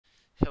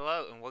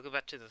Hello and welcome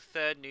back to the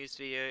third news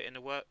video in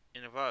a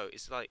row.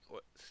 It's like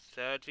what,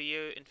 third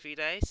video in 3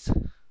 days?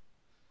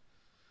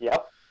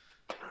 Yep.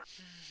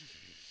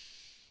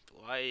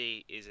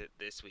 Why is it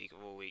this week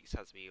of all weeks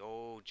has to be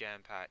all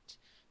jam-packed?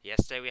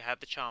 Yesterday we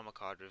had the Charmer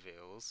card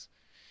reveals,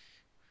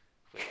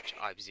 which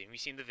I presume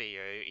you've seen the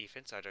video,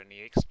 Ethan, so I don't need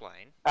to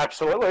explain.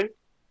 Absolutely.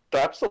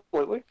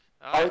 Absolutely.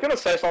 I was gonna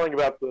say something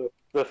about the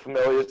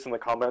familiars in the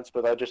comments,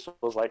 but I just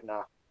was like,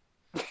 nah.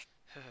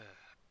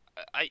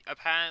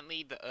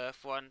 Apparently the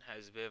Earth one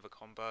has a bit of a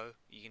combo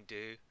you can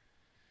do.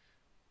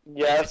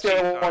 Yeah, that's the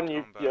only one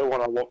you combo.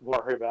 want to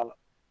worry about.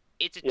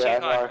 It's a Yeah,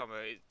 two-card combo.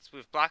 It's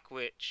with Black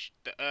Witch,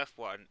 the Earth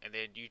one, and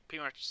then you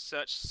pretty much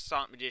search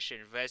Silent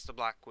Magician, res the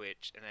Black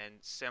Witch, and then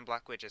send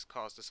Black Witch as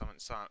cast to summon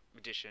Silent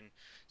Magician,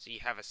 so you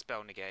have a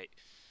spell negate.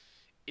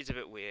 It's a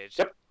bit weird.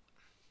 Yep.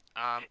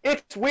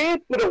 It's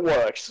weird, but it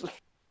works.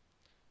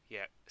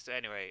 Yeah. So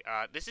anyway,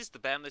 this is the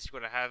ban list you're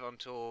gonna have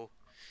until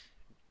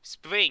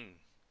spring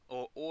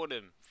or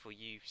autumn for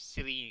you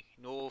silly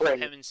Northern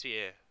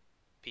Hemisphere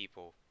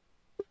people.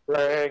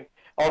 Spring.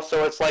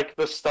 Also, it's like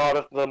the start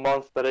of the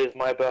month that is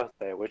my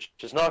birthday, which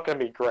is not going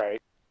to be great,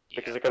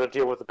 because I got to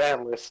deal with the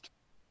ban list,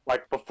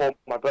 like, before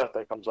my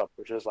birthday comes up,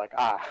 which is like,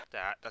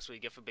 That's what you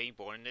get for being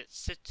born in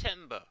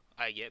September.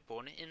 I get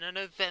born in a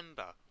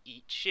November.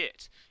 Eat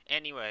shit.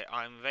 Anyway,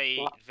 I'm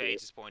very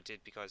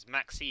disappointed because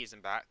Maxi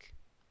isn't back.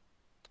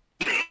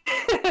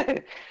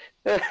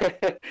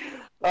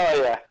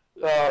 Oh, yeah.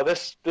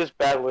 This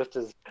ban list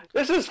is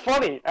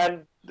funny,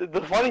 and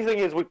the funny thing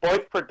is we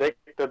both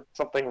predicted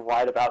something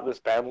right about this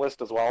ban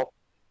list as well.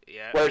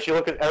 Yeah. Whereas you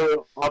look at every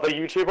other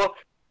YouTuber,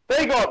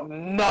 they got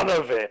none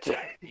of it.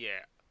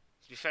 Yeah.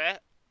 To be fair,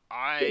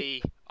 I'm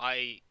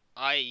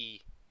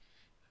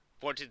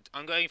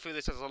going through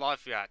this as a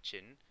live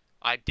reaction.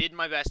 I did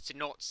my best to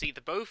not see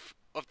both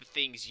of the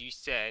things you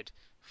said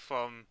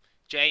from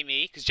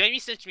Jamie, because Jamie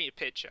sent me a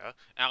picture,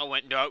 and I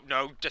went,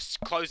 no, just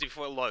close it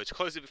before it loads,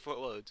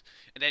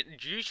 and then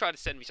you tried to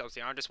send me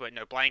something, and I just went,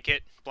 no,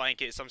 blanket,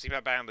 something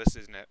about Banlist,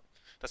 isn't it?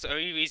 That's the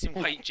only reason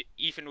why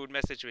Ethan would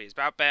message me, it's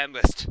about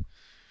Banlist.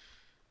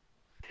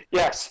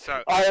 Yes,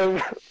 so, I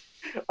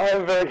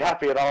am very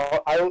happy, and I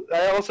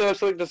also have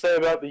something to say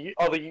about the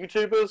other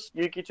YouTubers,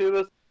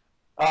 YuGiTubers.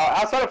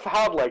 Outside of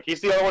Hardlake,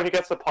 he's the only one who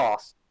gets the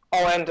pass.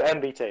 Oh, and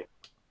MBT.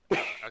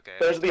 Okay.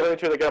 Those are the only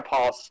two that get a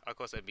pass. Of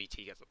course,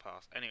 MBT gets a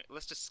pass. Anyway,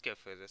 let's just go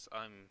through this.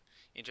 I'm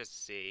interested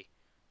to see.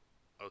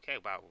 Okay,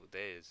 wow,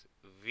 there's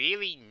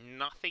really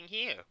nothing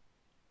here.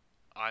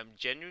 I'm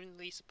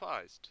genuinely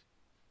surprised.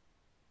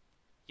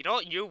 You know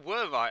what? You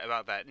were right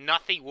about that.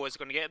 Nothing was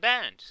going to get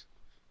banned.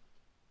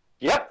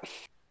 Yep.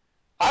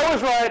 I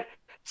was right.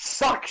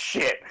 Suck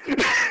shit.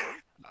 I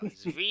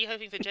was really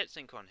hoping for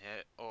JetSync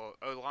hit or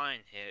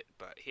O-Line hit,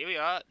 but here we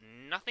are.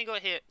 Nothing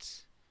got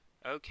hit.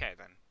 Okay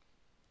then.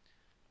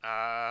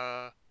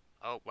 Oh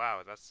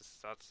wow, that's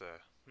a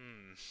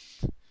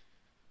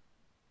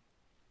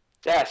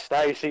Yes,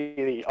 now you see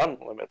the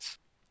unlimits.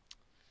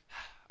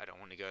 I don't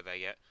want to go there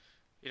yet.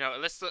 You know,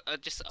 let's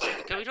just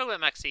can we talk about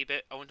Maxi a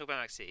bit? I want to talk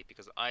about Maxi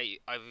because I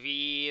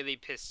really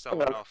pissed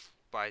someone off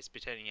by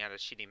pretending he had a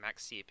shitty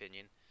Maxi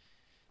opinion.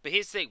 But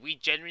here's the thing: we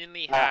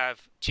genuinely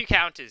have 2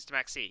 counters to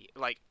Maxi.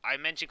 Like I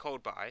mentioned,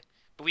 Cold Buy,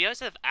 but we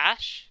also have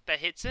Ash that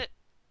hits it.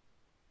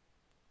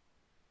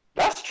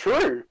 That's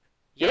true.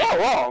 You're not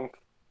wrong.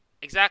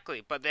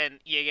 Exactly, but then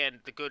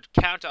again, the good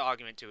counter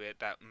argument to it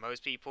that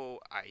most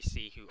people I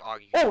see who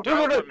argue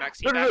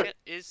Maxi back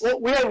is. Well,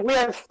 we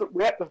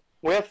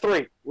have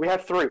 3. We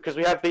have 3 because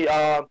we have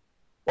the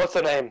what's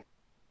the name?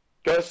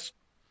 Ghost,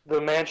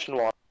 the mansion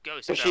one.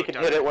 Ghost. So she can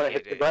hit it when it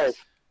hits the grave.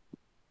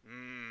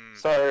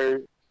 So.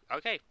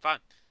 Okay, fine.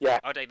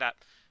 Yeah. I'll take that.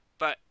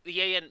 But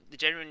the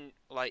genuine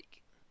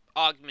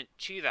argument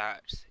to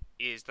that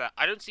is that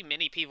I don't see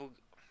many people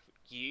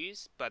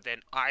use, but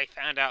then I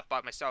found out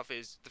by myself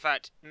is the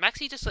fact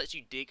Maxi just lets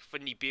you dig for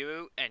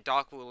Nibiru and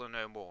Dark Ruler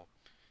no more.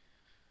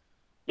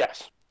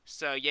 Yes.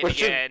 So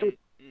again,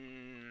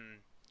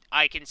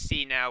 I can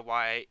see now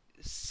why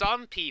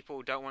some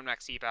people don't want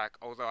Maxi back,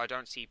 although I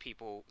don't see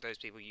those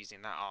people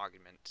using that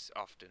argument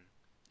often.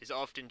 It's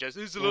often just,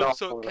 there's a lot of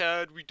suck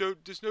card,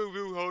 there's no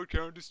real hard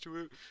counters to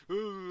it.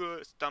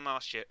 It's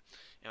dumbass shit.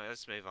 Anyway,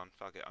 let's move on.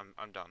 Fuck it,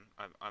 I'm done.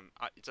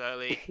 It's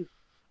early.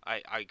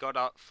 I got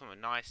up from a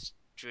nice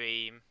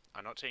dream.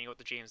 I'm not telling you what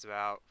the dream's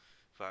about,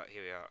 but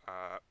here we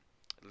are.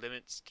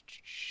 Limits.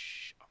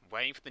 I'm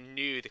waiting for the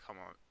new to come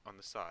on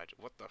the side.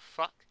 What the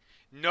fuck?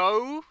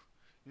 No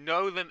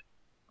limit.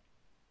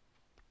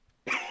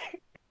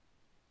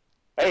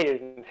 I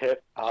didn't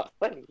hit a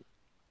thing.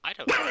 I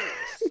don't like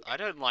this. I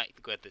don't like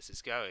where this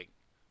is going.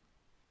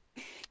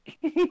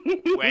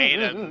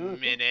 Wait a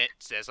minute.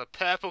 There's a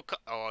purple.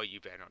 Oh, you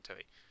better not tell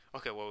me.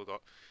 Okay, what we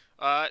got?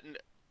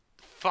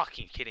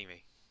 Fucking kidding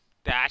me.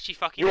 They're actually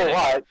fucking. You were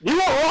right. You were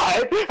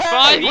right.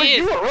 5 years.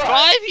 You were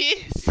right. 5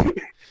 years.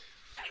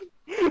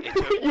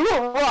 You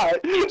were right.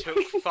 It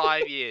took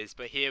 5 years,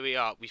 but here we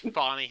are. We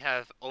finally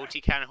have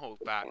Ulti Cannon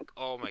Hawk back.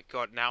 Oh my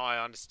god! Now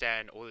I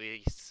understand all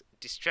these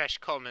distress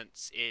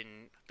comments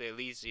in the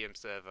Elysium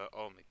server.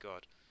 Oh my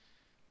god.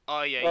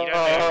 Oh yeah, you don't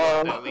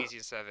know what the Uh,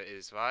 Elysian server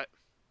is, right?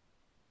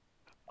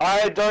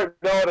 I don't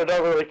know and I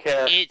don't really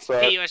care. It's So,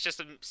 pretty much just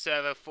a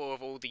server full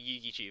of all the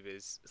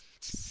YouTubers.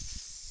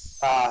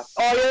 oh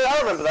yeah, I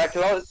remember that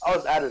because I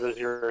was added as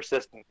your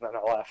assistant and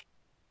then I left.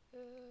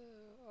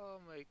 Oh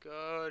my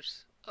god.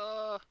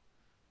 Oh,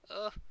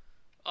 oh,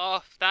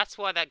 oh, that's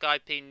why that guy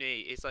pinged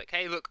me. It's like,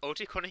 hey, look,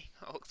 Ulticonning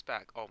Hulk's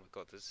back. Oh my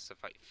god, this is a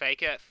fake.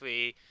 Fake at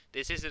 3.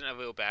 This isn't a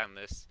real ban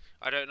list.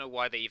 I don't know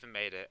why they even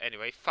made it.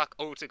 Anyway, fuck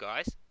Ulta,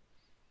 guys.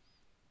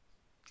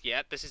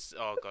 Yeah, this is.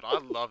 Oh god, I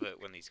love it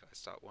when these guys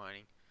start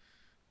whining.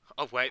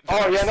 Oh wait,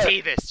 Oh yeah, no.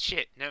 see this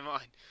shit. Never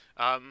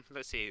mind.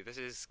 Let's see. This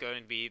is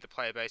going to be the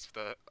player base for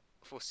the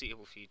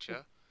foreseeable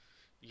future.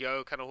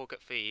 Yo, can I hawk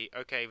at 3?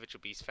 Okay,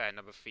 Ritual Beast fan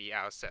number 3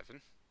 out of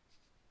 7.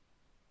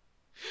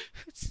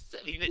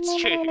 I mean,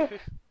 it's true.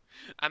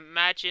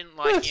 Imagine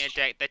liking a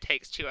deck that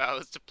takes 2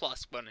 hours to +1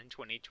 in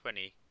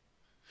 2020.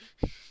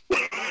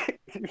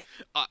 Then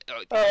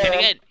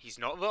again, he's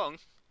not wrong.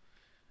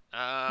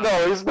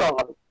 No, he's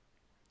not.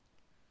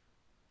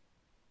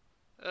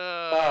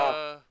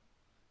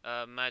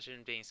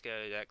 Imagine being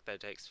scared of a deck that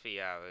takes 3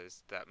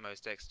 hours that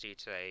most decks do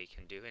today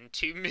can do in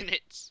 2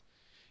 minutes.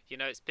 You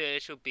know,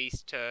 Spiritual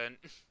Beast turn.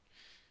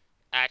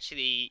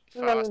 Actually,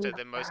 faster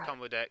than most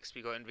combo decks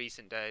we got in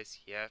recent days.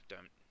 Yeah,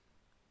 don't.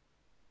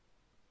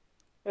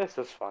 This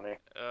is funny.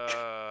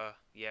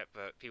 Yeah,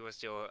 but people are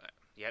still.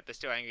 Yeah, they're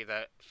still angry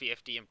that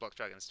VFD and Block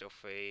Dragon's still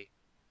free.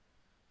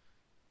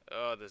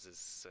 Oh, this is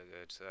so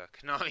good.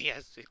 Konami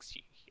has fixed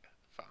you. Yeah,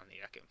 finally,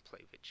 I can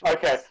play Rituals.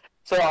 Okay,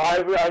 so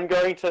I'm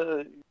going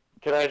to.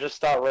 Can I just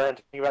start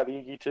ranting about the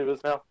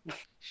YouTubers now?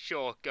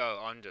 Sure, go.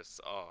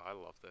 Oh, I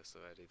love this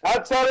already.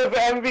 Outside of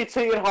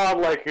MVT and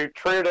Hardlake, who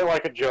treated it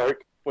like a joke,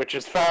 which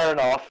is fair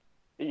enough,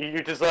 you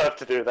deserve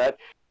to do that.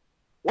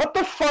 What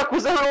the fuck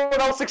was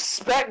everyone else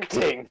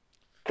expecting?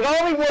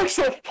 Konami works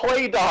off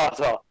play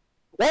data.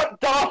 What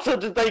data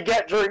did they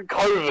get during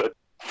COVID?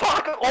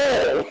 Fuck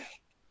all!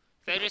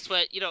 They just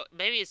went, you know,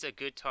 maybe it's a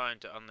good time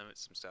to unlimit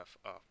some stuff.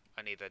 Oh,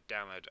 I need to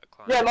download a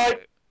client. Yeah,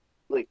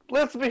 like,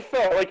 let's be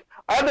fair, like,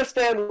 I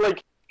understand,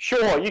 like,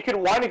 sure, you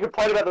can whine and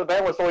complain about the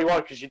ban list all you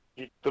want, because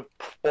the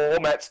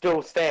format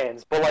still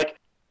stands, but, like,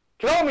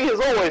 Konami has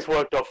always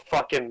worked off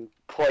fucking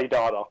play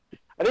data.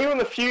 And even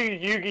the few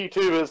Yugi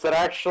tubers that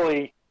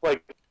actually,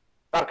 like,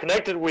 are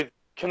connected with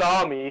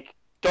Konami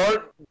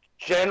don't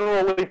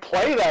generally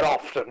play that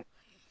often.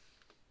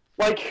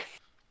 Like,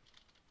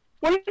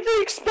 what did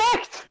you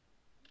expect?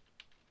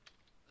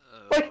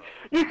 Like,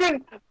 they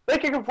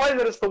can complain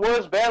that it's the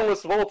worst ban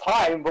list of all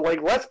time, but,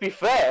 like, let's be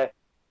fair.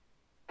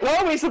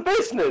 Konami's a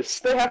business.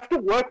 They have to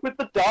work with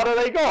the data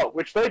they got,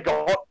 which they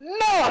got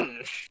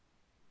none!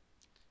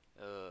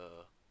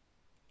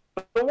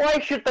 So why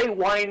should they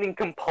whine and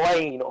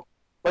complain?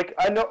 Like,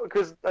 I know,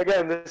 because,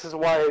 again, this is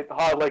why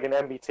Hardleg and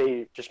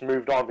MBT just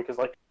moved on, because,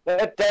 like,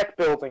 they're deck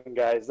building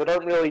guys. They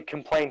don't really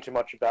complain too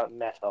much about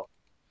meta,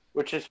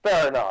 which is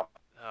fair enough.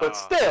 But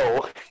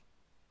still...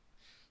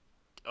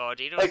 Oh,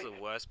 do you know what's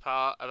the worst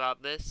part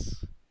about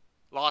this?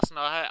 Last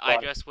night, I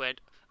just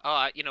went,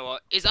 alright, you know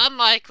what? It's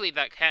unlikely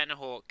that Cat and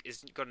Hawk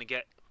is going to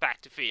get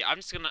back to 3. I'm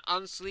just going to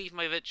unsleeve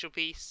my Ritual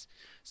Piece,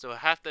 so I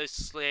have those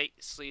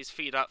sleeves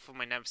freed up for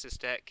my Nemesis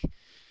deck.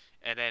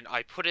 And then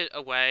I put it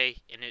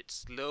away in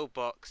its little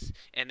box,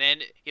 and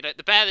then, you know,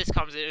 the Banlist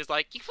comes in and is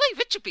like, you play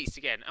Ritual Piece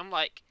again! I'm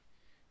like,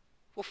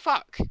 well,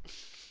 fuck.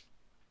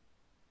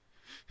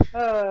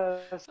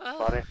 That's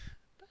funny.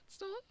 That's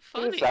not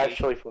funny. It's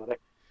actually funny.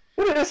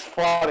 It is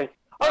funny.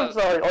 I'm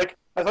sorry, like,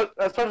 as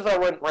much as I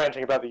went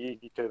ranting about the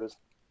YouTubers,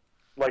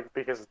 like,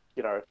 because,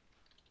 you know,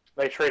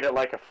 they treat it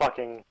like a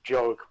fucking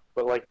joke,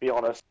 but, like, be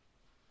honest,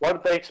 what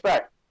did they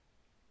expect?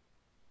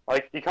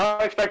 Like, you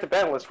can't expect a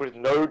ban list with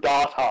no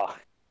data.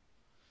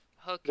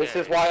 Okay. This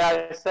is why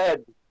I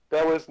said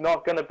there was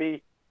not going to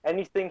be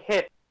anything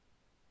hit,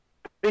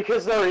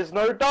 because there is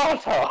no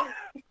data.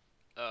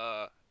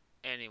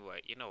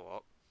 Anyway, you know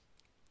what?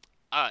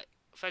 Alright.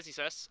 First things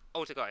first,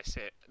 Alter Guys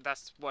here.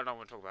 That's what I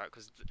want to talk about,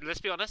 because let's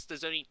be honest,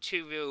 there's only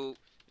 2 real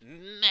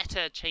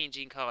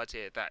meta-changing cards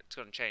here that's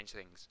going to change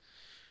things.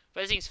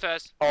 First things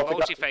first,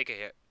 Multi-Faker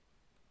here.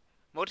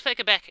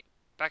 Multi-Faker back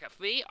at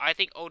 3. I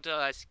think Alter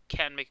Guys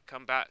can make a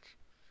comeback.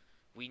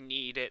 We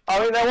need it. I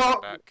mean,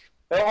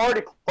 they're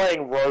already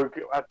playing Rogue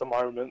at the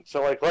moment,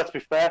 so, like, let's be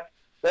fair.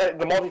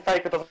 The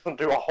Multi-Faker doesn't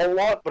do a whole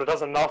lot, but it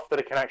does enough that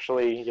it can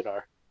actually, you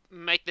know...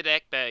 Make the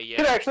deck better, yeah.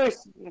 It can actually...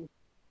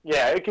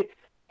 Yeah, it can...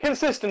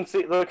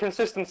 The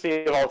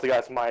consistency of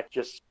Altergeist might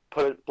just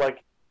put it,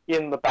 like,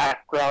 in the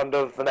background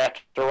of the meta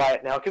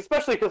right now,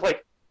 especially because,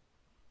 like,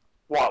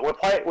 what,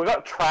 we got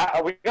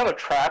a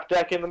trap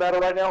deck in the meta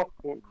right now,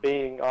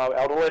 being,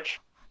 Elder Lich,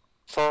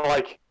 so,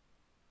 like,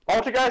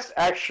 Altergeist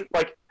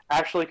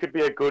actually could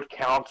be a good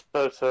counter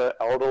to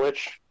Elder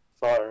Lich,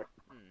 so,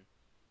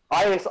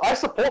 I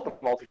support the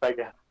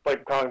Multi-Faker,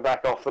 like, going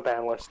back off the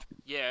ban list.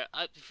 Yeah,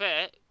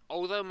 fair,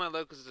 although my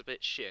locals is a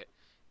bit shit,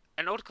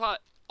 and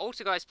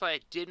Alter Guys player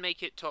did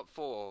make it top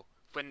 4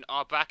 when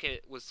our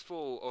bracket was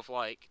full of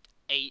like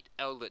 8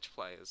 Eldritch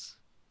players.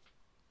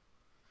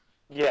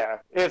 Yeah,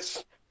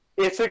 it's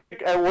it's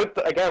with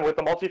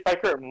the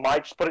multi-faker, it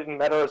might just put it in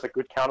meta as a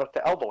good counter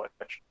to Elder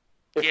Lich.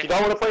 If Yeah. you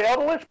don't want to play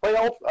Elder Lich, play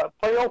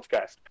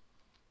Altgeist.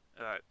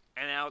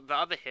 And now the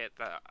other hit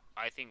that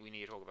I think we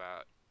need to talk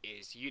about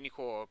is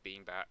YuGiOh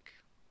being back.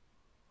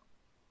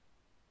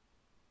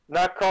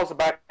 That calls it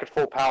back at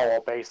full power,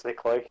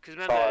 basically. Because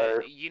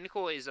remember,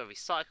 YuGiOh is a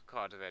recycle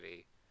card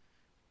already,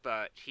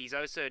 but he's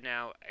also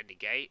now a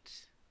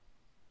negate.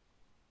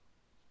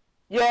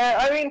 Yeah,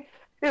 I mean,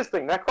 here's the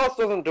thing, that class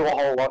doesn't do a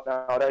whole lot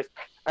nowadays.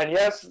 And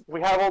yes,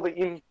 we have all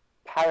the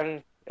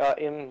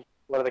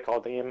what are they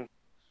called? The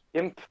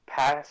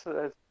impasse,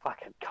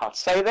 fucking can't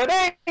say their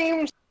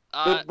names!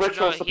 The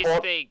ritual no,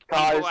 support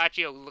guys. People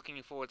actually are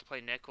looking forward to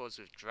play netcalls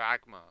with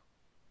Dragma.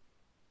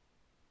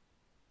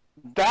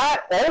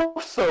 That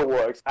also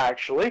works,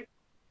 actually.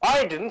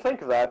 I didn't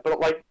think of that, but,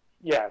 like,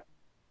 yeah.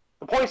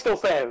 The point still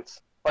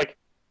stands. Like,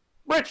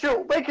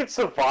 Ritual, they could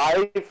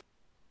survive.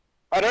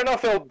 I don't know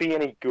if it'll be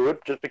any good,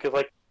 just because,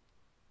 like,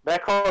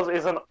 Netcalls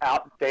is an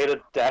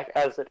outdated deck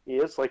as it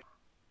is. Like,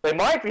 they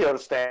might be able to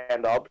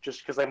stand up,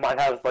 just because they might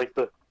have, like,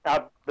 the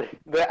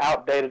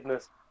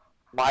outdatedness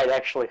might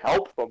actually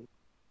help them.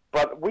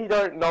 But we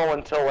don't know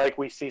until, like,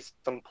 we see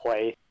some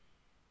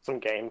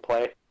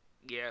gameplay.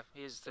 Yeah,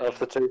 here's the thing. Of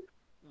the two.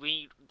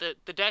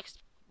 The decks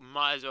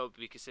might as well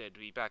be considered to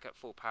be back at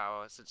full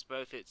power, since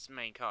both its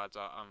main cards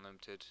are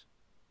unlimited.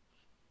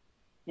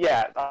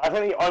 Yeah, I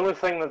think the only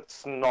thing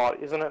that's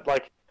not, isn't it,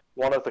 like,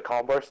 one of the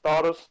combo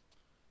starters?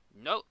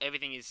 No,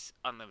 everything is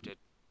unlimited.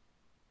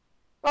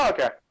 Oh,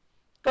 okay.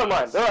 Never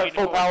mind, they're at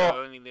full power. The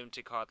only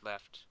limited card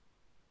left.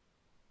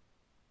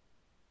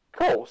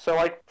 Cool, so,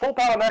 like, full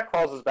power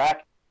Necros is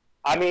back.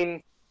 I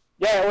mean,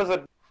 yeah, it was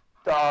a,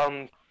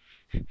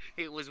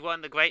 It was one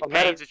of the great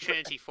pains of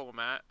Trinity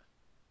format.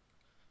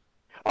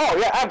 Oh,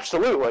 yeah,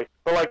 absolutely.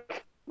 But,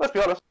 like, let's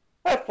be honest,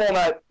 that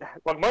format,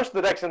 like, most of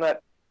the decks in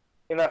that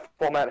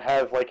format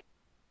have, like,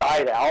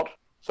 died out.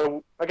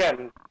 So,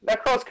 again,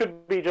 Necros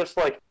could be just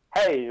like,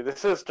 hey,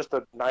 this is just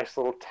a nice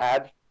little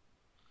tad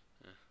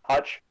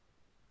touch.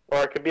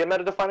 Or it could be a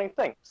meta-defining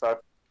thing, so...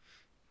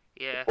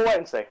 Yeah. We'll wait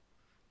and see.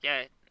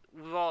 Yeah,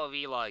 what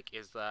we like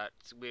is that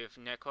with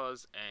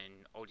Necros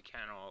and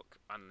Old-Canok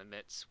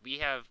Unlimits, we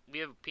have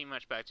pretty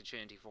much back to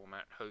Trinity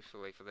format,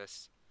 hopefully, for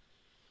this.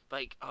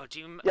 Like, oh, I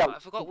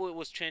forgot what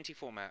was Trinity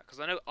format, because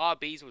I know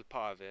RBs was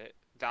part of it,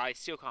 that I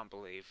still can't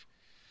believe.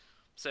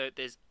 So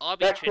there's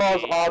RB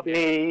Necros,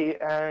 RB,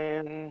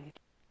 and...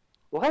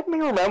 Let me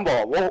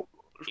remember, well...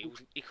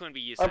 It couldn't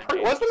be used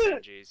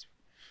wasn't it?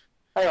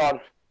 Hang on.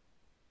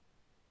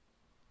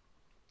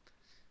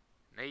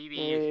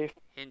 Maybe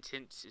hint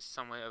is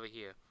somewhere over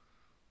here.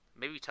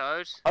 Maybe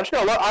Toad? I'm just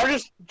gonna look, I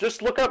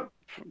just look up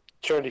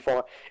Trinity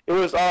format. It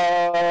was,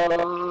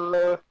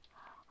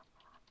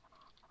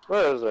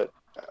 where is it?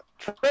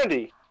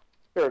 Trinity.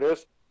 Here it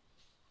is.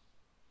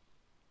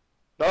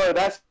 No,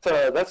 that's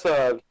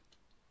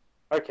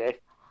okay.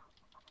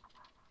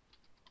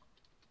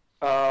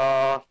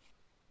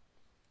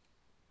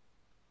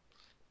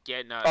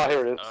 Yeah, no. Oh,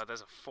 here it is.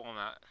 There's a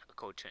format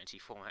called Trinity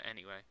format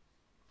anyway.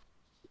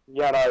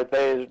 Yeah, no,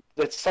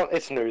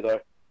 it's new though.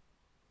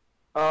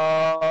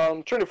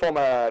 Trinity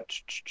format.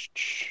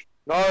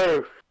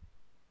 No.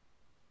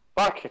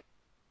 Fuck.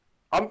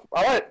 I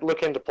might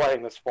look into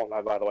playing this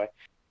format, by the way.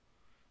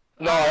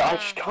 No, I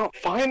just can't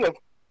find them.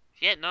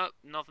 Yeah, no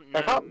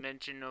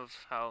mention of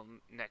how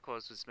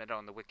Necros was meta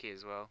on the wiki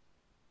as well.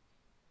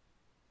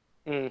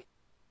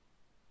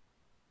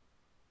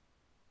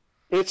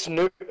 It's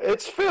new.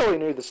 It's fairly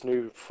new, this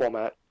new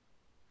format.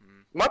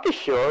 Might be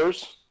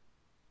Heroes.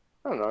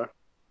 I don't know.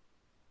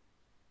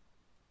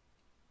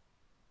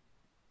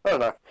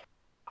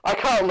 I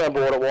can't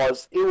remember what it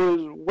was. It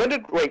was... When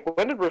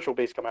did Ritual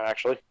Beast come out,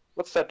 actually?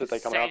 What set did they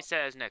come out? Same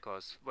set as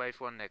Necros.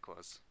 Wave 1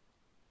 Necros.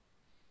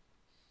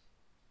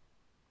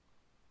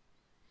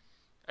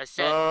 I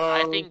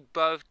think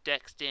both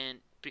decks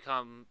didn't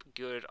become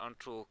good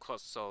until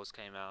Cross Souls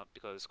came out,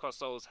 because Cross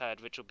Souls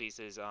had Ritual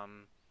Beast's,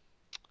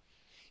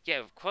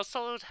 yeah, Cross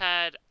Souls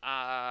had,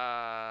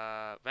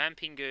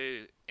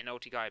 Rampingu and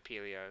Ulti-Guy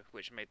Pelio,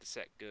 which made the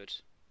set good.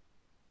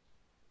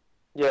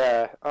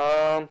 Yeah,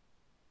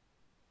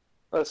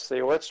 let's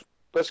see, let's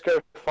go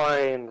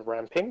find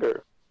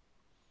Rampingu.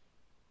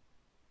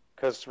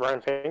 Because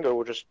Rampingu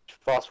will just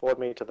fast forward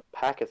me to the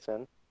pack it's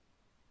in.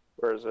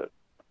 Where is it?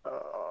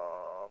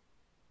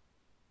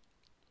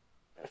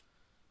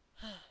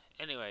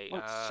 Anyway,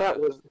 what set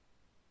was...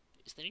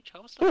 Is there any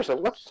Charles? Seriously,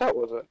 what set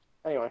was it?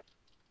 Anyway.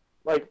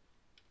 Like,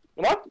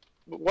 what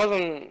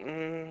wasn't...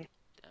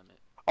 Damn it.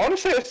 I want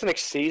to say it's an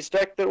Xyz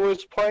deck that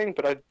was playing,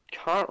 but I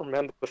can't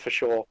remember for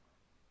sure.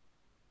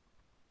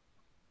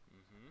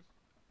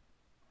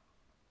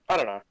 I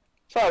don't know.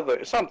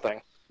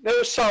 Something. There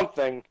was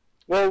something.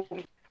 Well,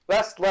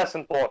 that's less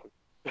important.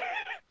 The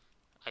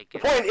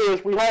point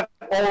is, we have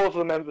all of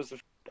the members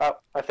of...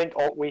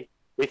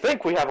 We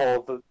think we have all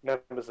of the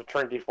members of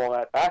Trinity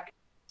format back,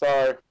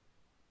 so...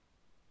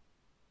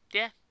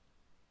 Yeah.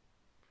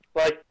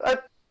 Like,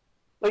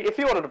 if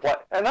you wanted to play...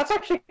 And that's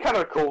actually kind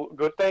of a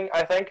good thing,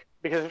 I think,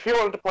 because if you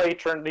wanted to play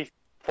Trinity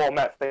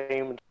format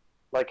themed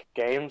like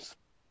games,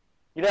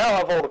 you now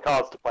have all the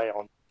cards to play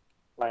on.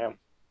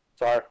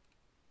 So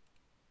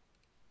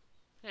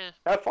Yeah.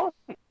 have fun.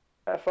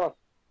 Have fun.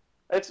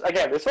 It's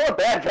not a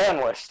bad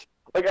ban list.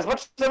 Like, as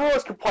much as everyone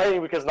was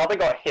complaining because nothing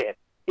got hit,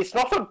 it's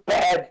not a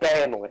bad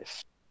ban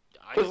list.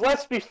 Because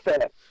let's be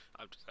fair,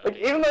 like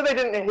even though they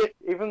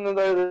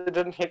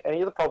didn't hit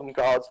any of the problem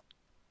cards,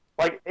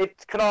 like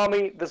it's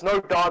Konami. There's no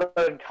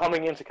data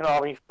coming into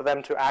Konami for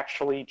them to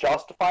actually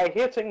justify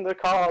hitting the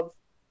cards.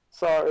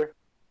 So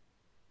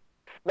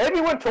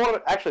maybe when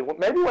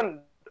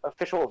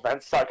official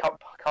events start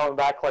coming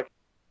back, like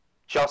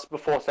just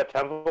before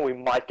September, we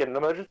might get an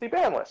emergency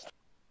ban list.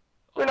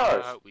 Who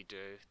knows? I hope we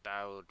do.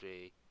 That would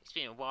be. It's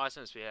been a while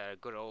since we had a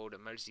good old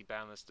emergency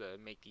ban list to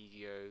make the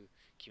YuGiOh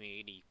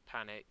community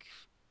panic.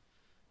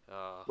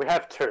 We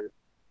have two.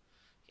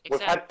 Exactly.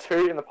 We've had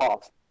two in the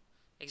past.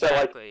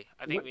 Exactly. So,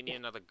 I think we need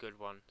another good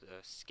one to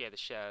scare the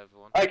shit out of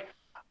everyone. Like,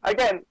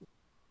 again,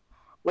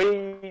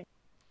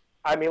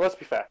 I mean, let's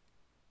be fair.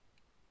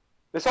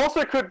 This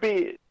also could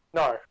be...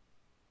 No.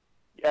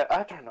 Yeah,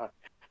 I don't know.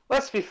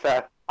 Let's be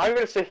fair. I'm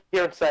going to sit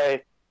here and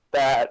say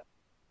that,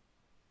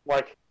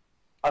 like,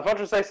 as much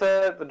as they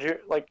said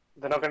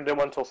they're not going to do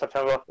one until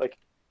September, like,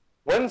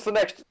 when's the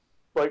next,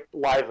 like,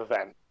 live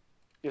event?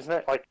 Isn't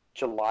it, like,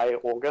 July,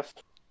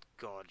 August?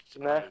 God, I do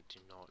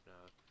not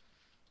know.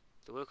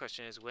 The real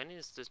question is, when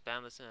is this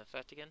ban list in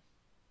effect again?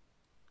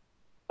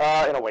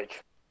 In a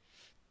week.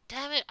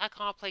 Damn it, I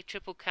can't play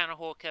triple counter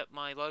hawk at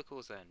my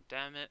locals then.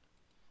 Damn it.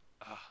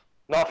 Ugh.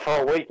 Not for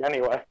a week,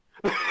 anyway.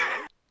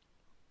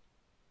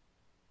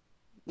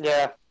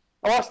 Yeah.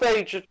 Unless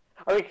they just...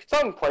 I mean,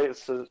 some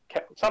places,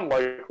 some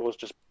locals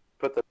just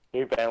put the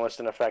new ban list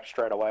in effect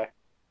straight away.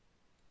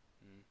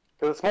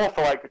 Because it's more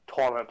for, like,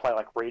 tournament play,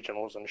 like,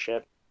 regionals and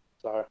shit.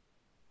 So...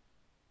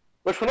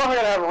 Which we're not going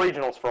to have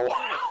regionals for a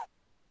while.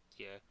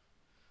 Yeah.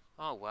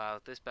 Oh wow,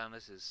 this ban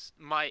list is...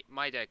 My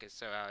deck is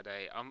so out of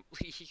date.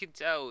 You can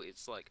tell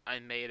it's like, I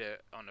made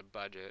it on a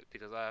budget,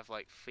 because I have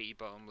like 3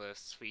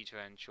 boneless, 3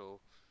 torrential.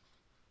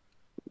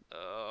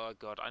 Oh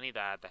god, I need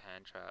to add the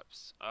hand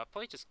traps.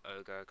 Probably just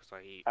Ogre, because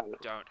I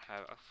don't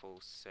have a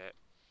full set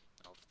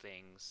of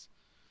things.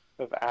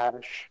 Of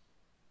Ash.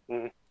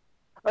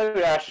 I think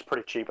Ash is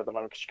pretty cheap at the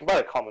moment, because you can buy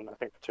the common, I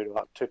think, for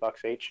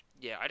 $2 each.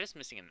 Yeah, I'm just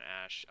missing an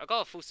Ash. I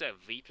got a full set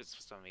of Reapers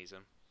for some reason.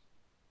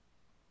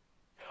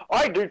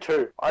 I do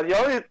too. The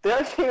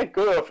only thing I'm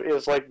good of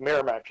is, like,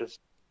 mirror matches.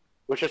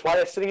 Which is why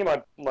they're sitting in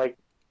my, like,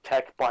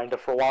 tech binder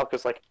for a while,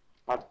 because, like,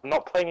 I'm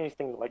not playing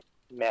anything, like,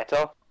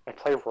 meta. I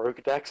play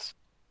rogue decks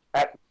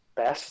at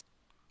best.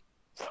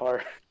 So...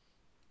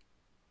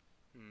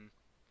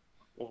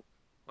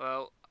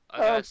 Well, I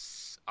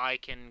guess I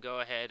can go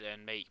ahead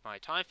and make my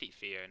Time Thief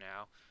video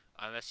now,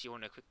 unless you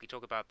want to quickly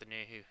talk about the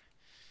new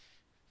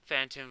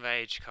Phantom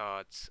Rage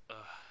cards. Ugh.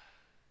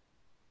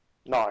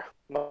 No,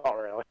 not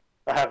really.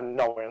 I have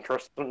no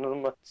interest in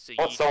them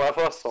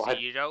whatsoever. So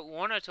you don't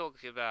want to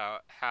talk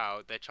about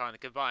how they're trying to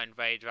combine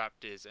Rage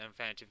Raptors and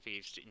Phantom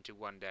Thieves into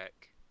one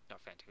deck.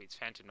 Not Phantom Thieves,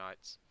 Phantom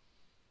Knights.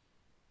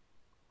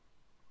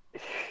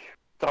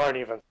 Don't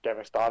even get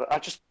me started. I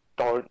just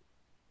don't.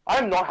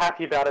 I'm not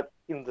happy about it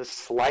in the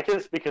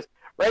slightest, because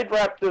Rage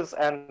Raptors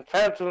and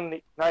Phantom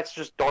Knights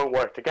just don't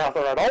work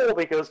together at all,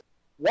 because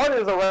one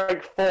is a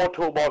rank 4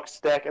 toolbox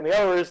deck and the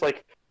other is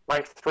like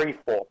rank 3-4.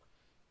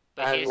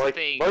 But and like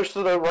most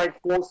of the rank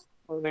 4s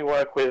only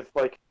work with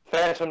like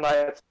Phantom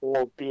Knights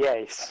or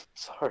BAs,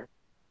 so...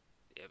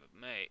 Yeah, but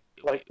mate...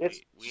 Like,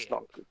 it's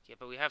not good. Yeah,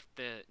 but we have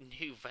the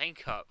new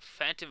rank up,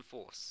 Phantom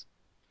Force.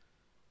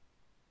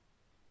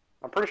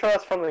 I'm pretty sure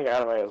that's from the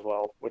anime as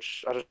well,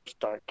 which I just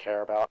don't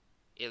care about.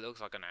 It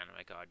looks like an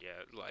anime card,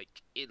 yeah.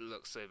 Like, it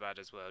looks so bad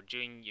as well.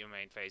 During your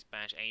main phase,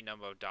 banish any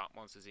number of dark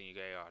monsters in your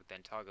graveyard.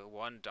 Then target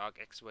one dark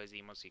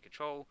XYZ monster you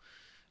control.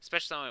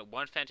 Special summon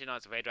one Phantom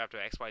Knights of Rage Raptor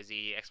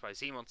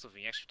XYZ monster from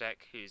your extra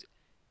deck whose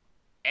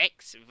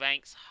X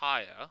ranks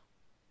higher.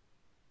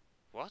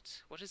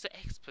 What? What does the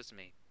X supposed to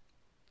mean?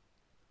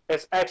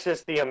 It's X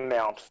is the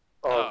amount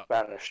of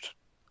banished.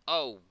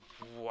 Oh,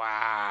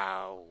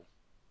 wow.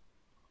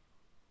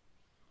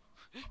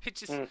 It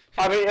just...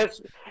 I mean,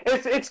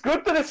 it's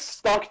good that it's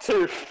stuck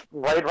to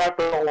Rage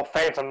Raptor or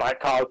Phantom Knight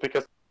cards,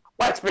 because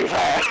let's be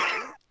fair,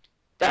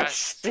 that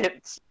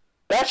shit's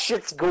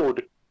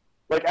good.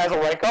 Like, as a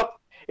rank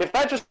up, if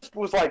that just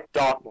was like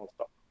Dark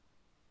Monster,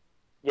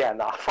 yeah,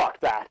 nah, fuck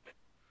that.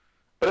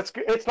 But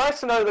it's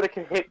nice to know that it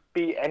can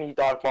be any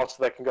Dark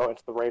Monster that can go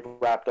into the Rage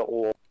Raptor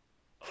or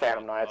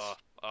Phantom Knights.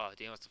 Do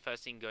you know what's the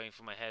first thing going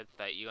through my head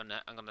that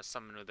I'm gonna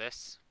summon with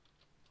this?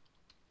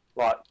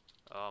 What?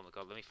 Oh my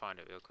god, let me find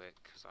it real quick,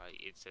 because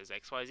it says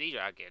XYZ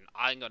Dragon.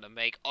 I'm gonna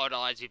make Odd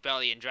Eyes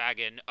Rebellion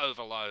Dragon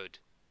Overload.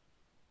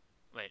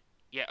 Wait,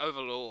 yeah,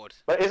 Overlord.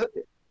 But is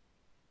it...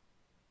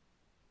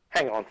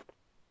 Hang on.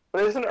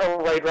 But isn't a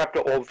Rage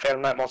Raptor or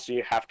Phantom Knight monster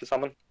you have to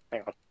summon?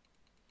 Hang on.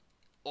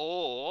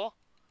 Or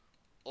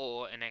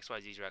an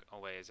XYZ Dragon. Oh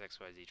wait, it's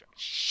XYZ Dragon.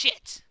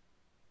 Shit!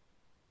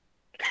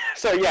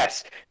 So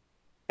yes,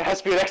 it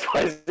has to be an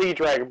XYZ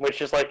Dragon,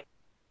 which is like...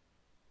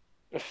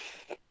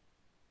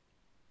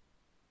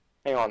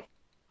 Hang on.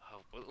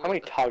 Oh How many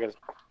targets?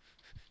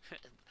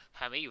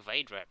 How many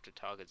Raid Raptor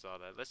targets are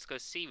there? Let's go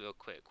see real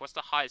quick. What's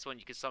the highest one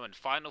you can summon?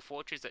 Final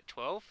Fortress at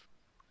 12?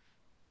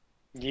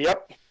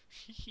 Yep.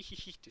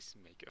 Just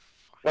make it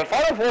fun. And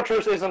Final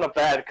Fortress isn't a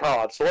bad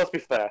card, so let's be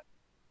fair.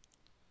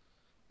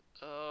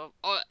 Oh,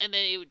 and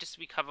then it would just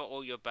recover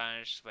all your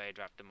banished Raid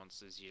Raptor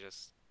monsters. You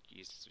just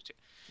use to switch it.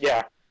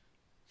 Yeah.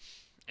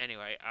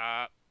 Anyway,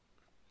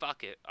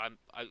 fuck it.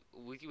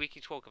 We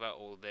can talk about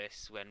all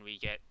this when we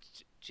get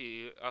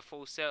to a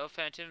full set of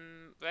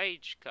Phantom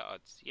Rage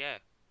cards. Yeah.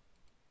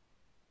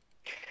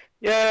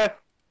 Yeah.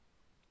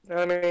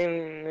 I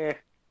mean, eh.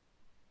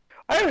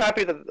 I'm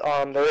happy that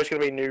there is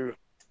going to be new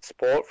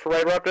support for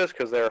Raid Raptors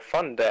because they're a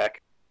fun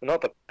deck. They're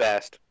not the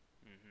best.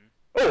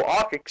 Oh,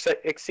 Arc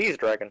Xyz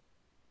Dragon.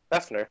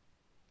 That's new.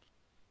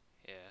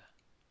 Yeah.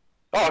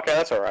 Oh, okay,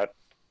 that's alright.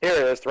 Here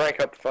it is, the rank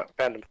up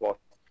Phantom Force.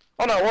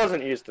 Oh no, it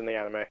wasn't used in the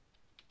anime.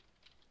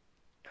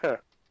 Huh.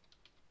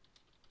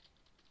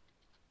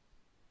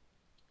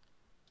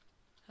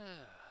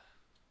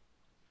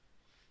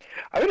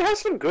 I mean, it has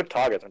some good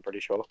targets, I'm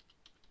pretty sure.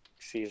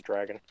 Xyz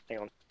Dragon. Hang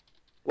on.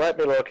 Let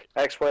me look.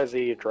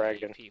 XYZ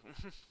Dragon.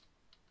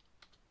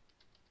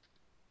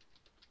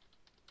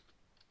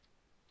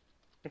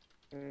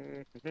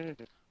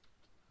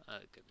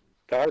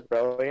 God,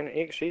 Rebellion,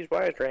 Xyz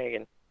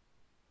Dragon.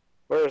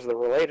 Where's the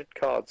related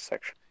cards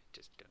section?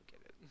 Just don't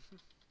get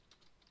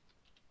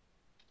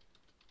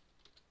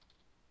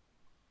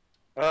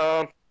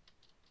it.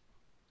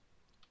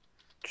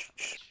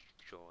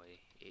 Joy.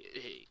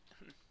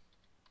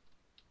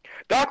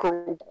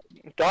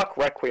 Dark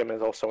Requiem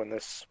is also in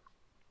this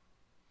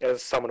as a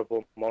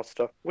summonable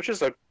monster, which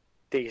is a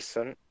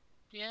decent.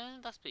 Yeah,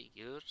 that's pretty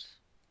good.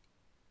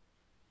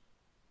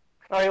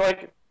 I mean,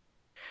 like,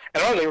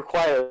 it only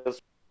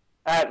requires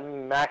at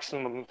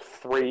maximum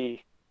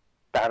 3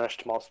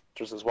 banished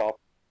monsters as well.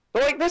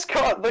 But like this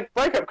card, the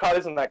breakup card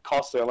isn't that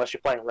costly unless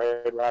you're playing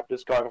Raid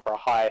Raptors going for a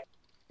high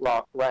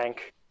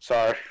rank.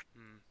 So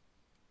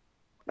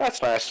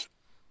that's nice.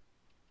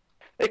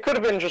 It could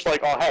have been just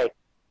like, oh hey,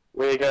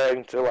 we're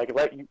going to like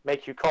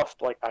make you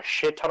cost like a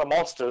shit ton of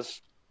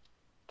monsters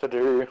to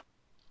do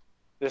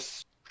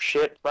this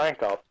shit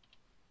rank up.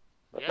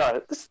 But yeah.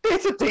 no,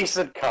 it's a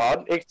decent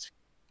card. It's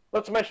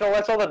not to mention, all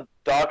the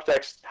Dark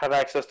decks have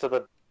access to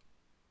the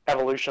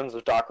evolutions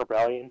of Dark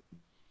Rebellion,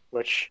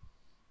 which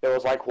there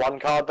was like one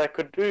card that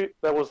could do.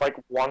 There was like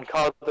one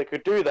card that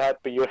could do that,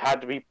 but you had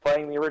to be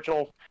playing the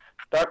original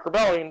Dark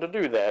Rebellion to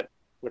do that,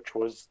 which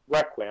was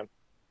Requiem.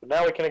 But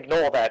now we can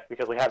ignore that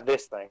because we have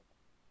this thing.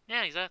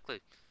 Yeah, exactly.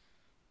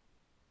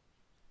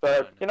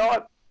 So you know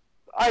what?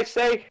 I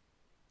say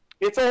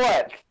it's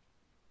alright.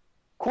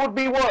 Could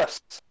be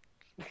worse.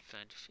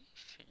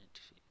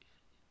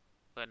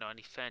 But no, I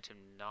need Phantom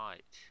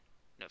Knight.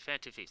 No,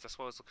 Phantom Thief, that's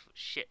what I was looking for.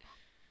 Shit.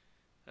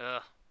 No,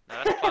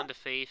 that's Plunder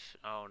Thief.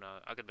 Oh no,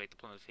 I could make the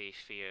Plunder Thief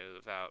for you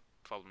without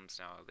problems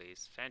now at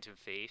least. Phantom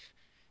Thief.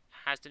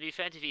 Has the new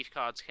Phantom Thief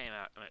cards came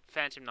out. I mean,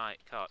 Phantom Knight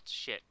cards,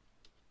 shit.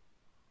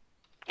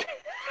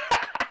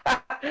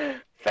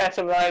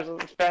 Phantom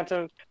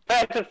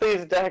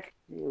Thief's deck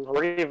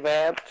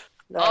revamped.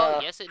 Oh,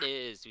 yes it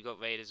is. We got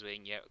Raider's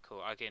Wing. Yeah,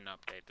 cool. I can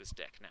update this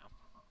deck now.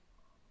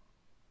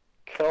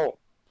 Cool.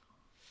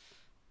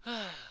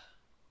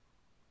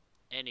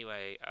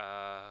 Anyway,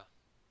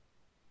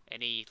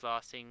 any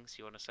last things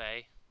you want to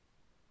say?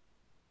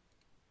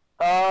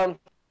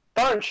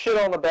 Don't shit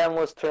on the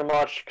Banlist too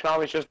much.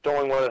 Konami's just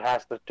doing what it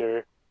has to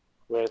do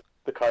with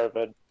the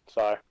COVID,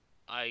 so.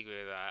 I agree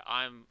with that.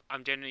 I'm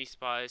genuinely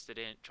surprised they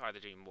didn't try to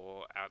do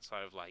more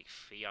outside of like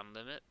free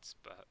unlimits,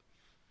 but.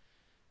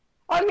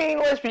 I mean,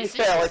 let's be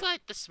fair. This is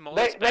like the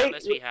smallest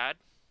Banlist we had.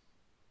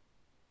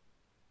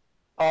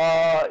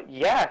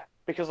 Yeah,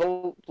 because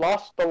the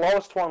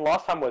lowest one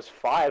last time was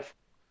 5.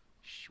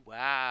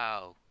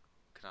 Wow.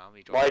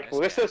 Konami like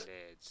this standards.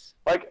 Is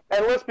like,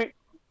 and let's be,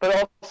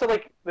 but also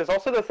like, there's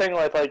also the thing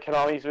like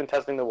Konami's been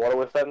testing the water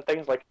with certain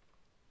things. Like,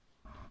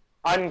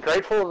 I'm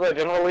grateful that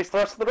they didn't release the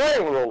rest of the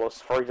Dragon Rulers,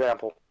 for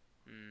example.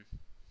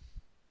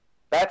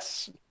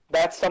 That's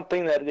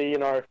something that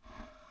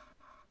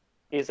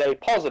is a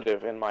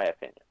positive in my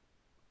opinion.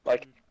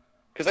 Like,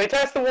 because they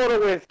test the water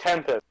with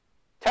Tempest.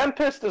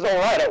 Tempest is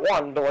alright at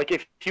 1, but like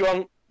if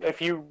you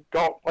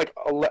don't like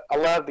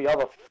allow the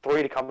other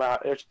 3 to come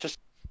out, it's just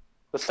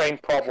the same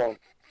problem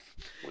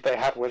they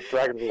had with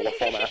Dragon Ruler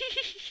format.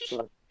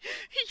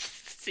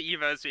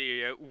 Stevo's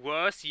video,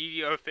 worst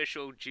YuGiOh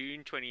official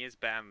June 20th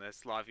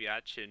Banlist live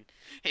reaction,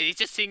 and he's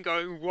just sitting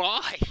going,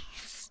 why?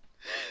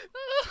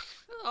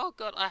 Oh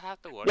god, I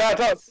have to watch this. Yeah, it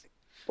does.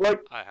 Like,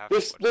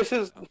 this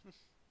is...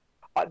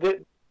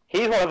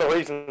 he's one of the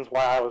reasons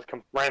why I was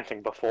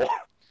ranting before.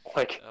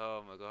 Like,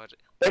 oh my god.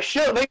 They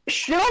shit on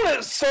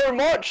it so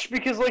much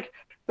because, like,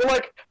 they're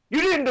like,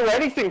 you didn't do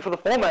anything for the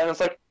format, and it's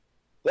like,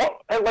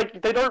 what? And,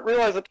 like, they don't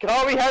realize that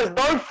Konami has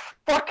no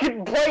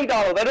fucking play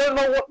data. They don't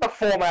know what the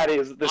format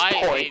is at this point.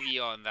 I agree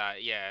on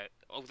that, yeah.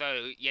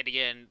 Although, yet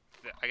again,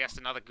 I guess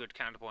another good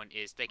counterpoint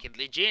is they can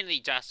legitimately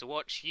just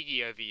watch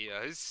YuGiOh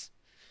videos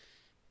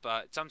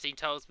but something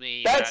tells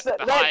me That's that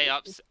the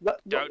high-ups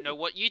don't know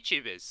what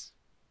YouTube is.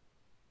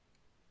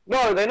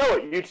 No, they know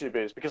what YouTube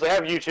is because they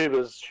have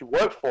YouTubers who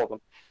work for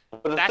them.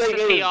 But the That's thing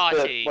the is PR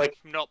that, team, like,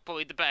 not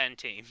probably the band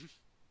team.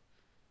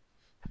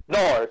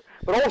 no,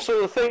 but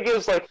also the thing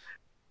is, like,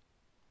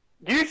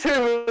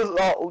 YouTubers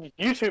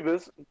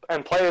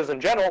and players in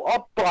general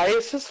are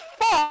biased as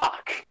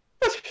fuck.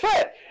 That's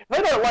fair. If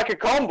they don't like a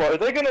combo,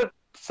 they're gonna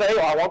say,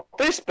 "I want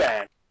this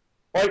band."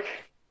 Like,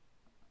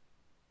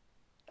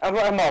 am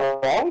I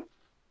wrong?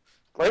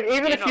 Like,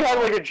 even if you had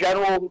like a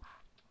general,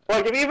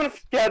 like, even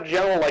if you had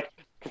general like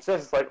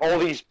consensus, like all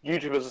these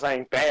YouTubers are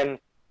saying ban,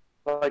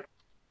 like,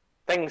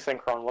 thing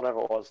synchron,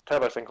 whatever it was,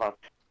 turbo synchron,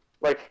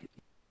 like,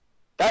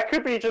 that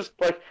could be just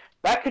like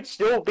that could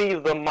still be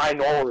the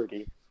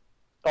minority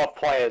of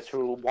players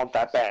who want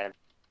that ban.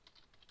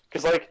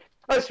 Because, like,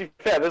 let's be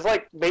fair, there's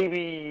like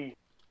maybe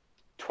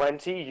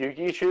 20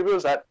 Yugi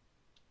YouTubers at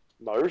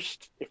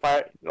most, if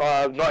I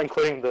not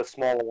including the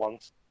smaller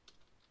ones,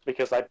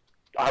 because I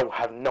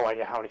have no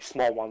idea how many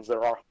small ones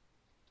there are.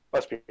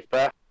 Let's be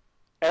fair,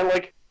 and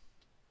like,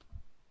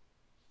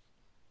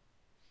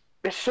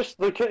 it's just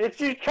like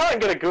you can't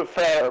get a good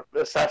fair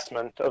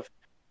assessment of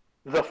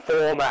the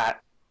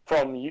format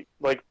from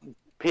like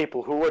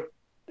people who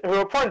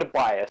are prone to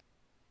bias.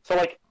 So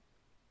like,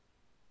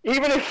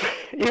 even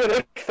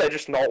if they're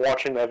just not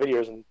watching their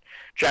videos in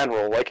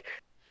general, like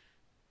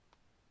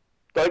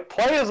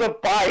players are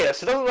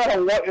biased. It doesn't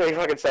matter what you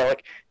fucking say.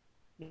 Like,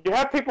 you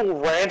have people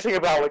ranting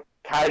about like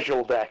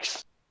casual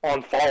decks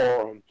on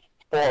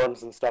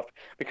forums and stuff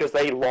because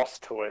they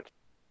lost to it.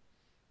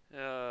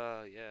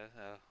 Yeah.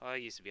 I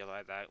used to be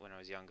like that when I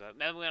was younger.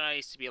 Remember when I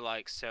used to be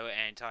like so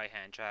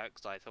anti-hand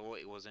tracks? I thought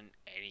it wasn't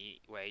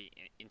any way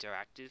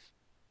interactive.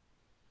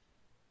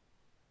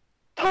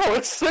 Oh,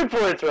 it's super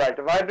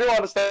interactive. I do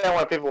understand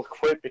why people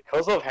quit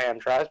because of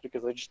hand tracks,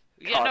 because they just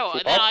can't keep up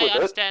with I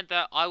understand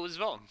that I was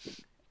wrong.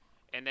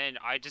 And then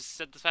I just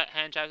said the fact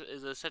hand trap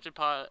is a separate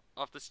part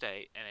of the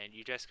state, and then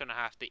you're just gonna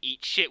have to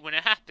eat shit when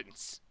it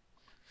happens.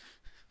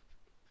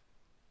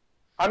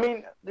 I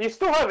mean, you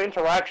still have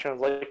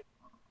interactions. Like,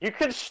 you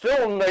could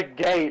still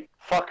negate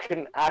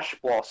fucking Ash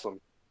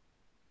Blossom.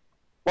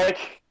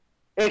 Like,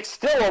 it's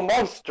still a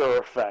monster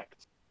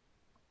effect.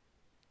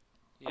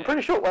 Yeah. I'm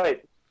pretty sure.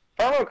 Wait, if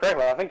I remember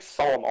correctly, I think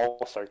Solemn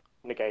also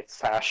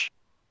negates Ash.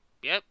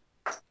 Yep.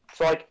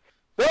 So like,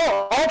 there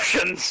are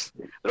options.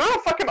 There are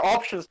fucking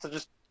options to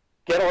just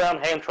get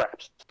around hand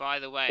traps. By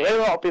the way,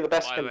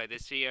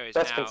 this video is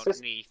now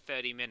only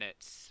 30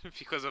 minutes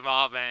because of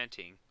our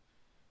ranting.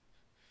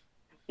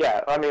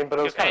 Yeah, I mean, but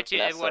it was compared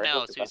kind of to everyone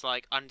else who's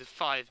like under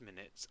 5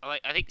 minutes. I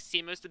think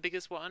Simo's the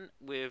biggest one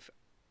with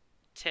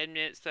 10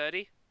 minutes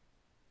 30.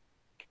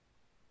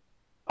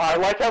 I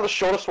like how the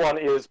shortest one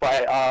is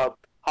by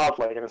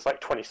Hardleg, and it's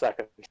like 20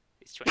 seconds.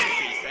 It's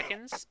 23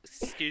 seconds?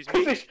 Excuse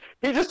me?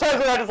 He just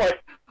turns around and is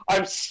like,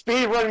 I'm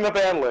speedrunning the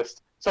ban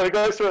list. So he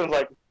goes through and is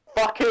like,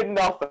 fucking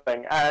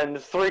nothing, and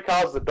 3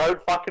 cards that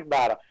don't fucking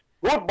matter.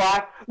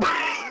 Goodbye!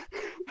 Damn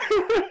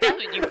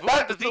it, you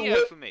ruined the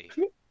video for me!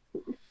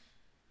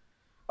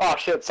 Oh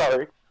shit,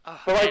 sorry.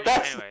 But like,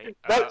 that's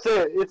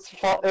it. It's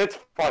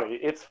funny.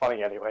 It's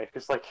funny anyway.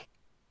 It's like,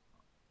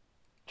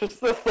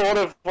 just the thought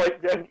of like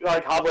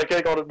Hardleg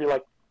getting on and be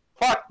like,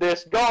 fuck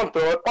this, going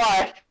through it,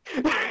 bye!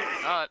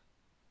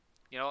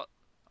 You know what?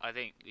 I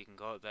think we can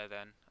go there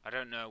then. I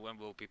don't know when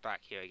we'll be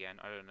back here again.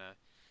 I don't know.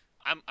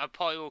 I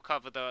probably will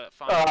cover the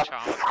final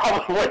charm.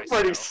 Probably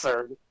pretty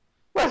soon.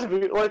 Let's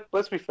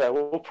be fair.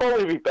 We'll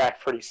probably be back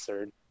pretty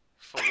soon.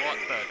 For what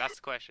though? That's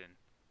the question.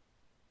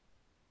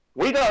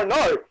 We don't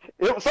know.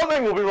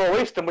 Something will be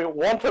released, and we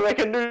want to make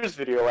a news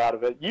video out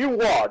of it. You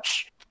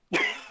watch.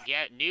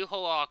 Yeah, new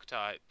whole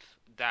archetype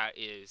that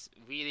is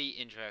really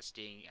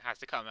interesting has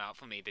to come out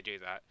for me to do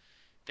that.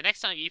 The next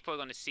time you're probably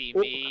going to see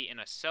me in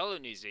a solo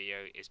news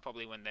video is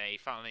probably when they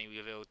finally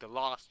revealed the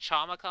last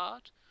Charmer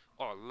card,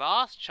 or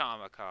last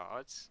Charmer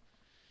cards,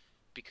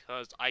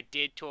 because I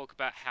did talk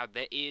about how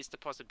there is the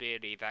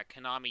possibility that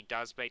Konami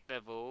does break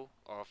their rule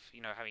of,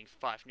 you know, having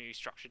 5 new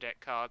structure deck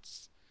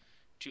cards,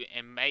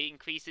 and may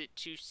increase it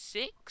to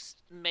 6,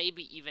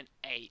 maybe even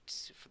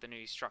 8 for the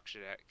new structure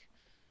deck.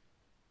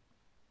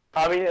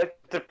 I mean, it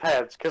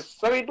depends, because,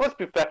 I mean, let's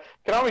be fair,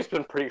 Konami's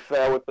been pretty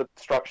fair with the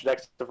structure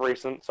decks of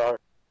recent, so...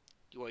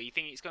 Well, you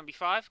think it's going to be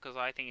 5? Because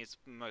I think it's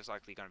most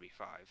likely going to be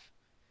 5.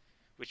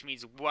 Which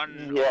means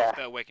one of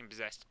the Awakened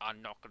Possessed are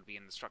not going to be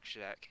in the structure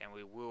deck, and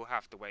we will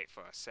have to wait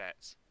for a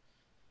set.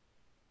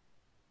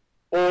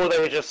 Or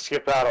they just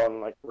skip out on,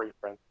 like,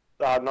 reprint.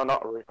 No,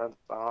 not reprint.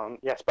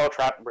 Yeah, Spell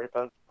Trap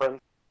reprint.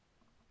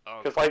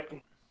 Because,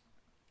 like,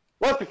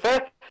 let's be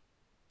fair,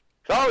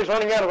 Konami's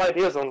running out of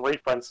ideas on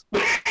reprints.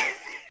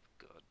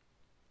 Good.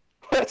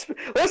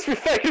 Let's be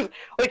fair, because,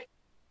 like,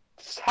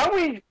 how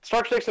many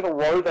structure decks in a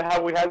row that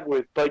have we had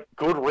with, like,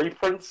 good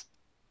reprints?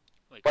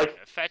 Like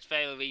Fetch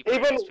Veil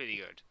reprint is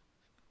pretty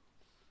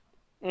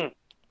good.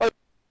 Like,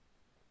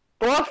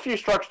 the last few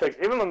structure decks,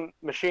 even the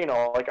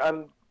Machino, like,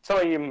 some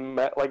of you,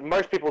 like,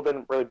 most people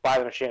didn't really buy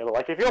the Machino, but,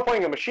 like, if you're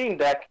playing a machine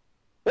deck,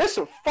 there's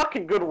some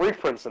fucking good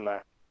reprints in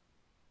there.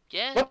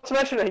 Yeah. Not to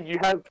mention that you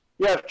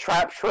have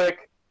Trap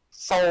Trick,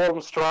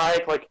 Solemn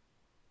Strike, like,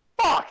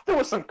 fuck, there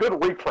was some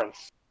good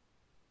reprints.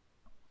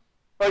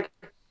 Like,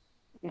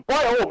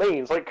 by all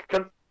means, like,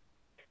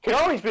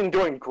 Konami's been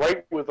doing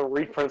great with the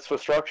reprints for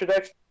structure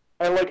decks,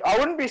 and like, I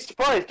wouldn't be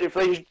surprised if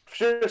they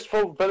just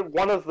for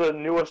one of the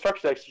newer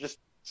structure decks just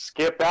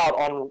skip out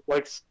on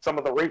like some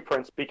of the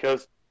reprints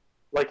because,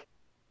 like,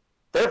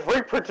 they've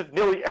reprinted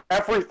nearly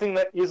everything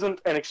that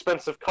isn't an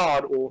expensive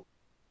card or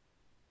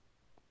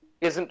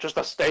isn't just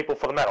a staple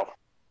for the metal.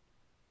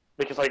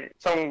 Because like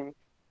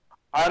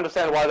I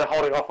understand why they're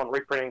holding off on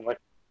reprinting like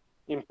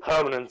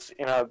Impermanence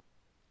in a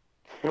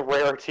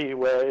rarity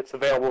where it's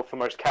available for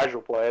most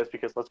casual players.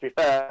 Because let's be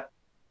fair,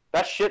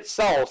 that shit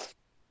sells.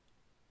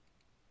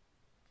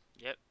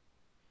 Yep.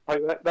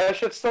 Like that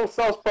shit still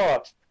sells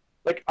fast.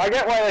 Like I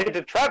get why they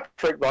did Trap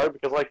Trick though,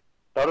 because like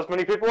not as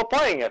many people are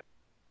playing it.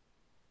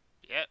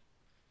 Yep.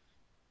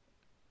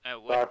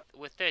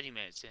 We're 30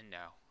 minutes in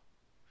now.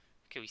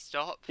 Can we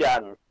stop? Yeah,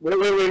 no.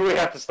 We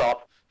have to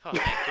stop. Oh,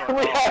 thank God.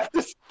 We have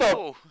to stop.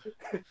 Oh.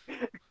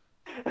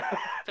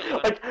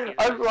 Like,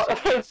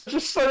 I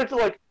just started to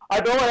like, I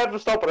know I have to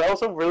stop, but I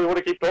also really want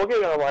to keep talking,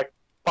 and I'm like,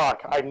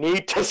 fuck, I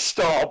need to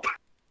stop.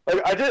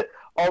 Like,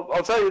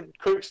 I'll tell you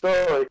a quick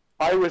story.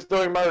 I was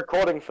doing my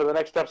recording for the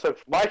next episode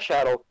for my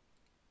channel.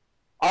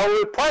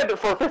 I planned it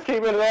for a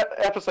 15-minute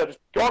episode.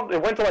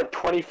 It went to like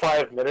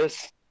 25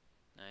 minutes.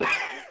 Nice.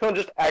 On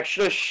just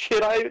extra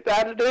shit I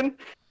added in.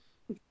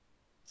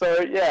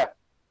 So, yeah.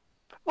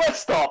 Let's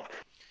stop.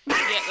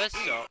 Yeah, let's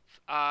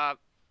stop.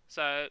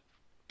 So,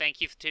 thank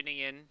you for tuning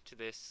in to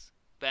this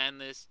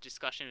Banlist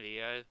discussion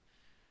video.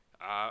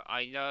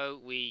 I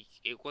know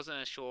it wasn't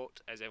as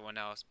short as everyone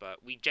else,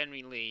 but we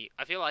genuinely,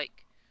 I feel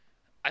like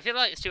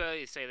it's too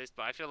early to say this,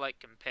 but I feel like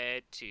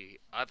compared to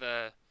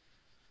other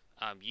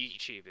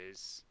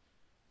YouTubers,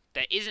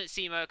 there isn't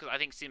Simo, because I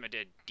think Simo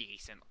did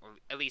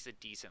at least a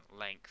decent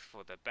length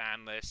for the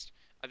ban list.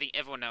 I think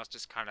everyone else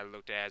just kind of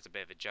looked at it as a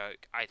bit of a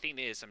joke. I think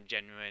there's some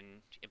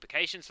genuine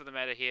implications for the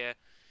meta here,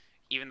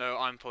 even though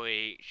I'm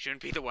probably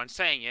shouldn't be the one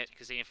saying it,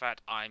 because in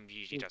fact I'm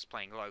usually just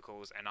playing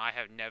locals, and I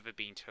have never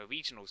been to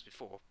regionals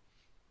before.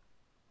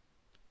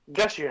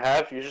 Yes, you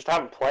have. You just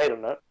haven't played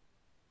in it.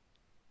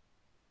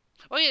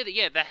 Oh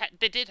yeah,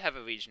 they did have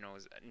a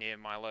regionals near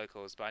my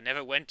locals, but I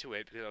never went to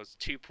it because I was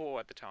too poor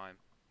at the time.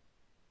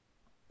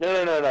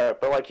 No.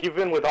 But like, you've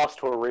been with us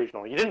to a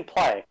regional. You didn't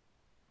play,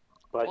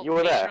 but What you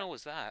were there. regional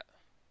was that?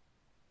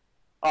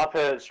 Up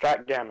at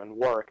Stratgammon,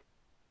 Warwick,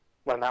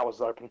 when that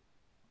was open.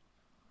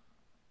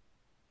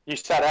 You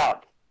sat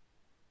out.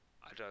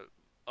 I don't.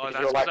 Oh, Because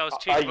that's you're because like, I was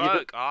too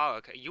broke. Oh,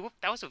 okay.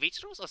 That was a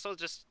regionals? I saw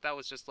that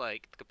was just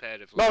like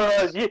competitive. No.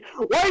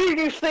 Why did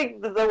you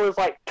think that there was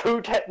like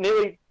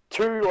nearly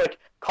two like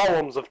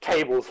columns of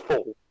tables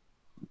full?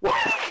 What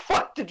the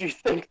fuck did you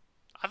think?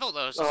 I thought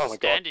that was just a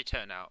standard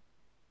turnout.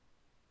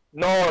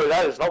 No,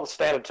 that is not the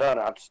standard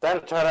turnout.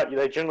 Standard turnout,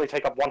 they generally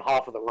take up one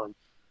half of the room.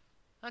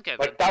 Okay.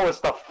 Like that was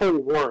the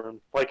full room.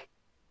 Like,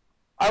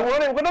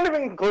 we're not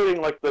even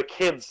including like the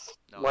kids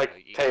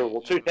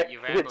table.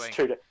 You're rambling.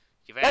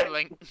 You're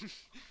rambling.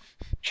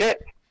 Shit.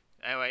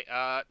 Anyway,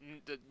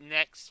 the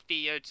next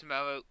video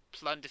tomorrow,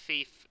 Plunder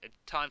Thief,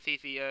 Time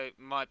Thief video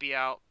might be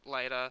out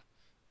later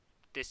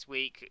this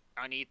week.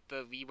 I need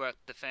to rework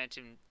the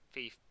Phantom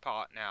Thief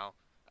part now.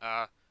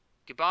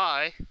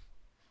 Goodbye.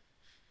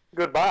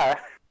 Goodbye.